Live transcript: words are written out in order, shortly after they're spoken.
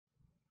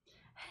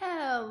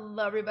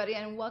Hello everybody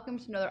and welcome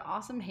to another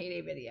awesome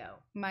heyday video.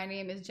 My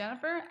name is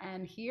Jennifer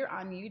and here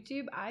on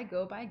YouTube I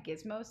go by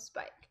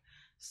GizmoSpike.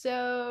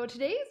 So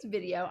today's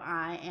video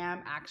I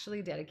am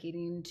actually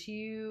dedicating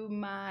to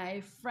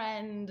my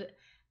friend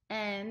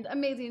and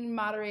amazing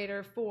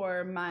moderator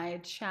for my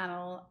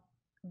channel,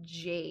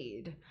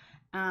 Jade.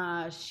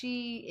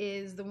 She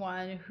is the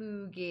one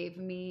who gave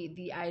me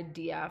the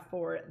idea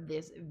for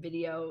this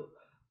video,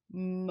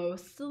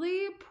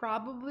 mostly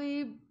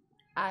probably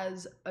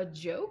as a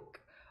joke,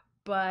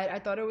 but I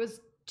thought it was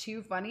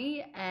too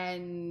funny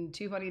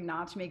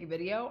not to make a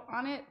video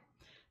on it.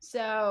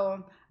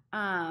 So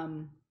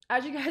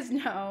as you guys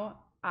know,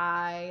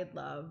 I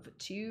love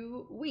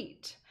to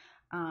weed.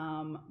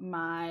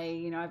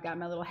 I've got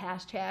my little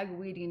hashtag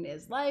weeding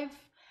is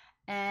life,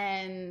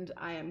 and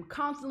I am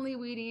constantly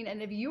weeding.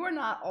 And if you are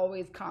not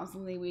always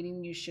constantly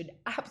weeding, you should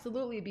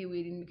absolutely be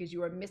weeding, because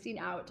you are missing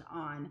out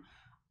on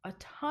a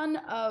ton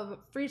of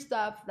free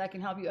stuff that can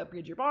help you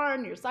upgrade your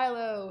barn, your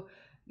silo,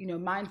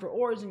 mine for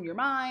ores in your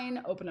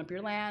mine, open up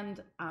your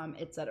land,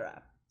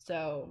 etc.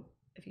 So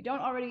if you don't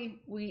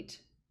already wheat,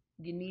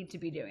 you need to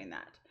be doing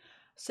that.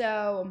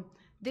 So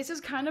this is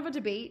kind of a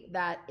debate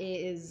that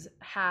is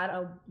had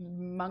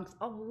amongst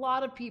a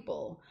lot of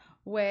people,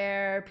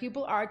 where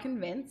people are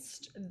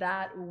convinced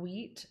that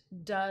wheat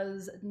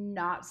does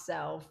not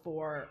sell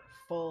for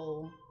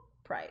full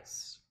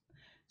price.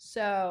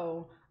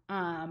 So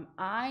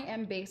I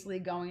am basically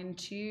going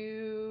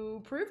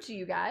to prove to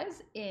you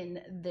guys in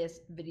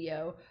this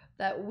video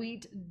that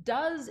wheat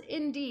does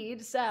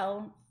indeed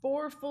sell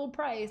for full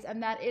price,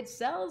 and that it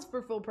sells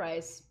for full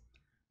price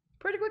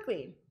pretty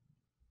quickly.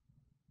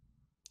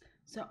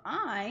 So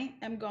I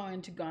am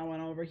going to go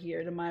on over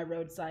here to my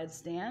roadside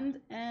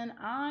stand, and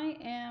I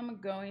am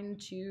going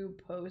to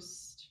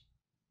post,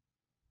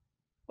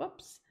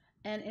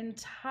 an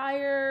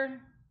entire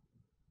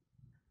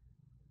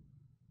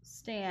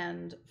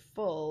stand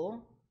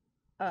full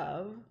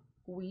of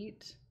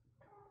wheat,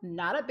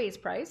 not at base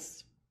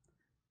price,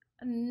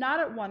 not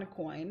at one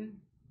coin,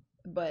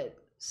 but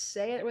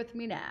say it with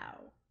me now,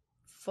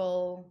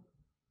 full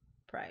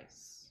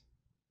price.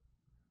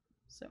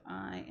 So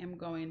I am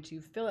going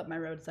to fill up my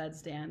roadside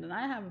stand, and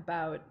I have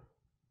about,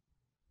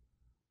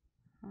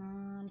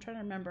 I'm trying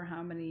to remember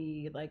how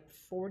many, like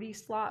 40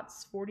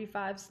 slots,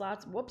 45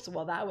 slots. Whoops,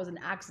 well, that was an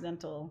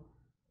accidental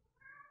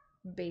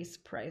base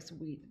price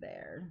wheat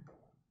there.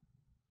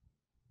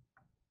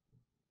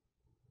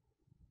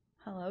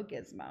 Hello,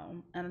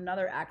 Gizmo. And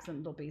another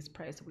accidental base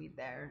price wheat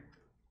there.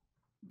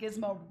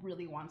 Gizmo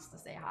really wants to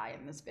say hi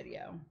in this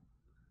video.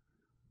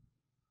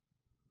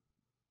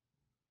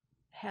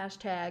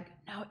 Hashtag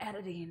no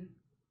editing.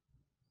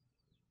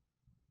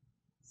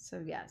 So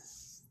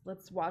yes,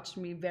 let's watch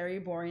me very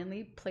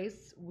boringly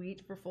place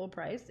wheat for full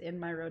price in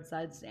my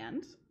roadside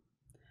stand.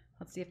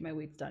 Let's see if my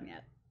wheat's done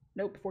yet.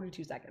 Nope,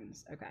 42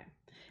 seconds. Okay.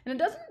 And it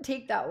doesn't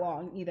take that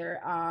long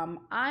either.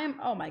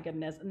 Oh my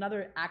goodness,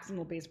 another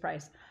accidental base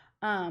price.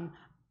 I'm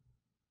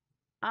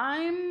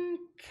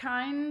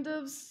kind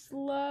of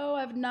slow.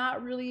 I've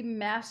not really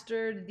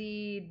mastered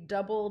the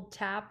double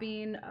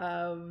tapping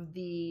of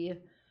the,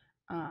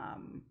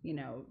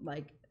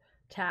 like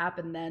tap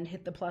and then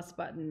hit the plus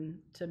button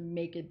to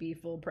make it be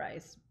full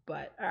price.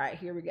 But all right,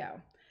 here we go.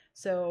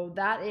 So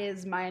that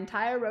is my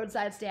entire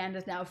roadside stand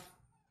is now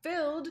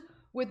filled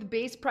with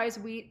base price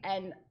wheat,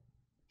 and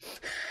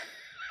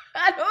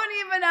I don't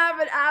even have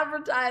it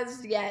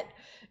advertised yet.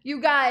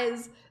 You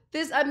guys,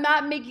 I'm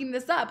not making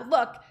this up.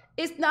 Look,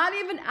 it's not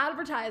even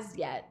advertised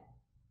yet.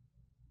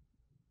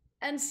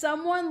 And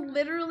someone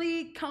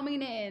literally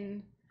coming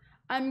in,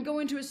 I'm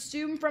going to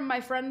assume from my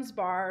friend's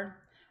bar,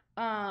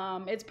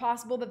 it's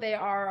possible that they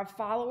are a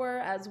follower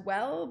as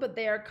well, but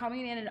they are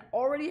coming in and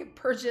already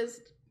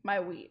purchased my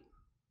wheat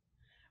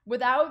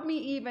without me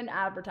even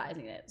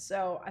advertising it.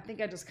 So I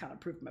think I just kind of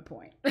proved my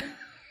point.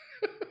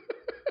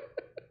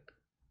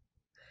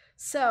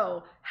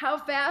 So how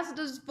fast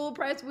does full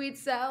price wheat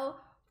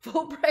sell?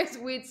 Full price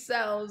wheat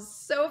sells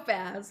so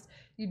fast,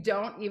 you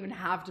don't even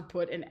have to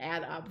put an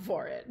ad up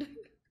for it.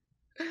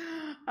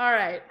 All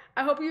right,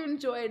 I hope you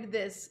enjoyed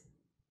this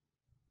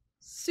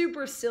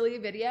super silly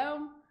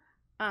video,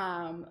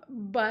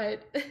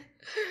 but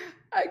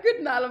I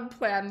could not have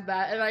planned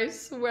that, and I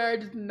swear I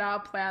did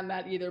not plan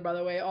that either, by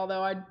the way,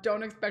 although I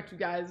don't expect you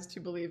guys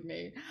to believe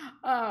me.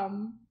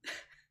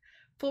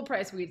 Full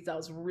price wheat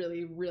sells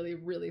really, really,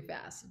 really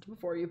fast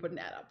before you put an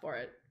ad up for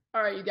it.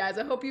 All right, you guys,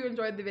 I hope you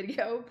enjoyed the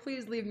video.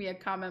 Please leave me a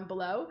comment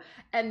below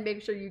and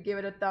make sure you give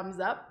it a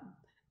thumbs up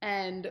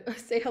and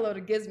say hello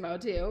to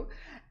Gizmo too.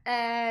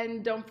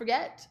 And don't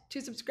forget to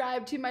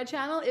subscribe to my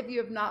channel if you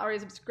have not already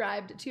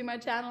subscribed to my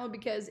channel,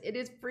 because it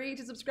is free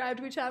to subscribe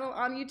to a channel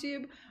on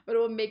YouTube, but it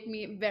will make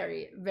me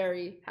very,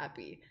 very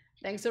happy.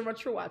 Thanks so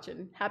much for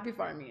watching. Happy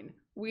farming.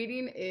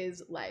 Weeding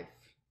is life.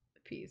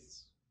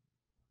 Peace.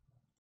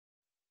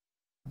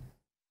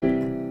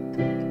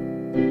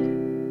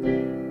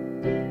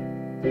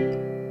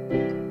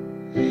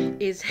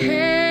 It's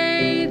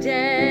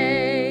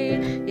heyday,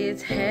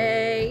 it's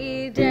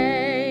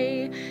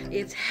heyday,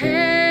 it's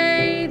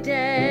heyday.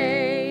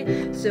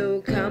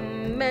 So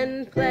come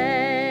and play.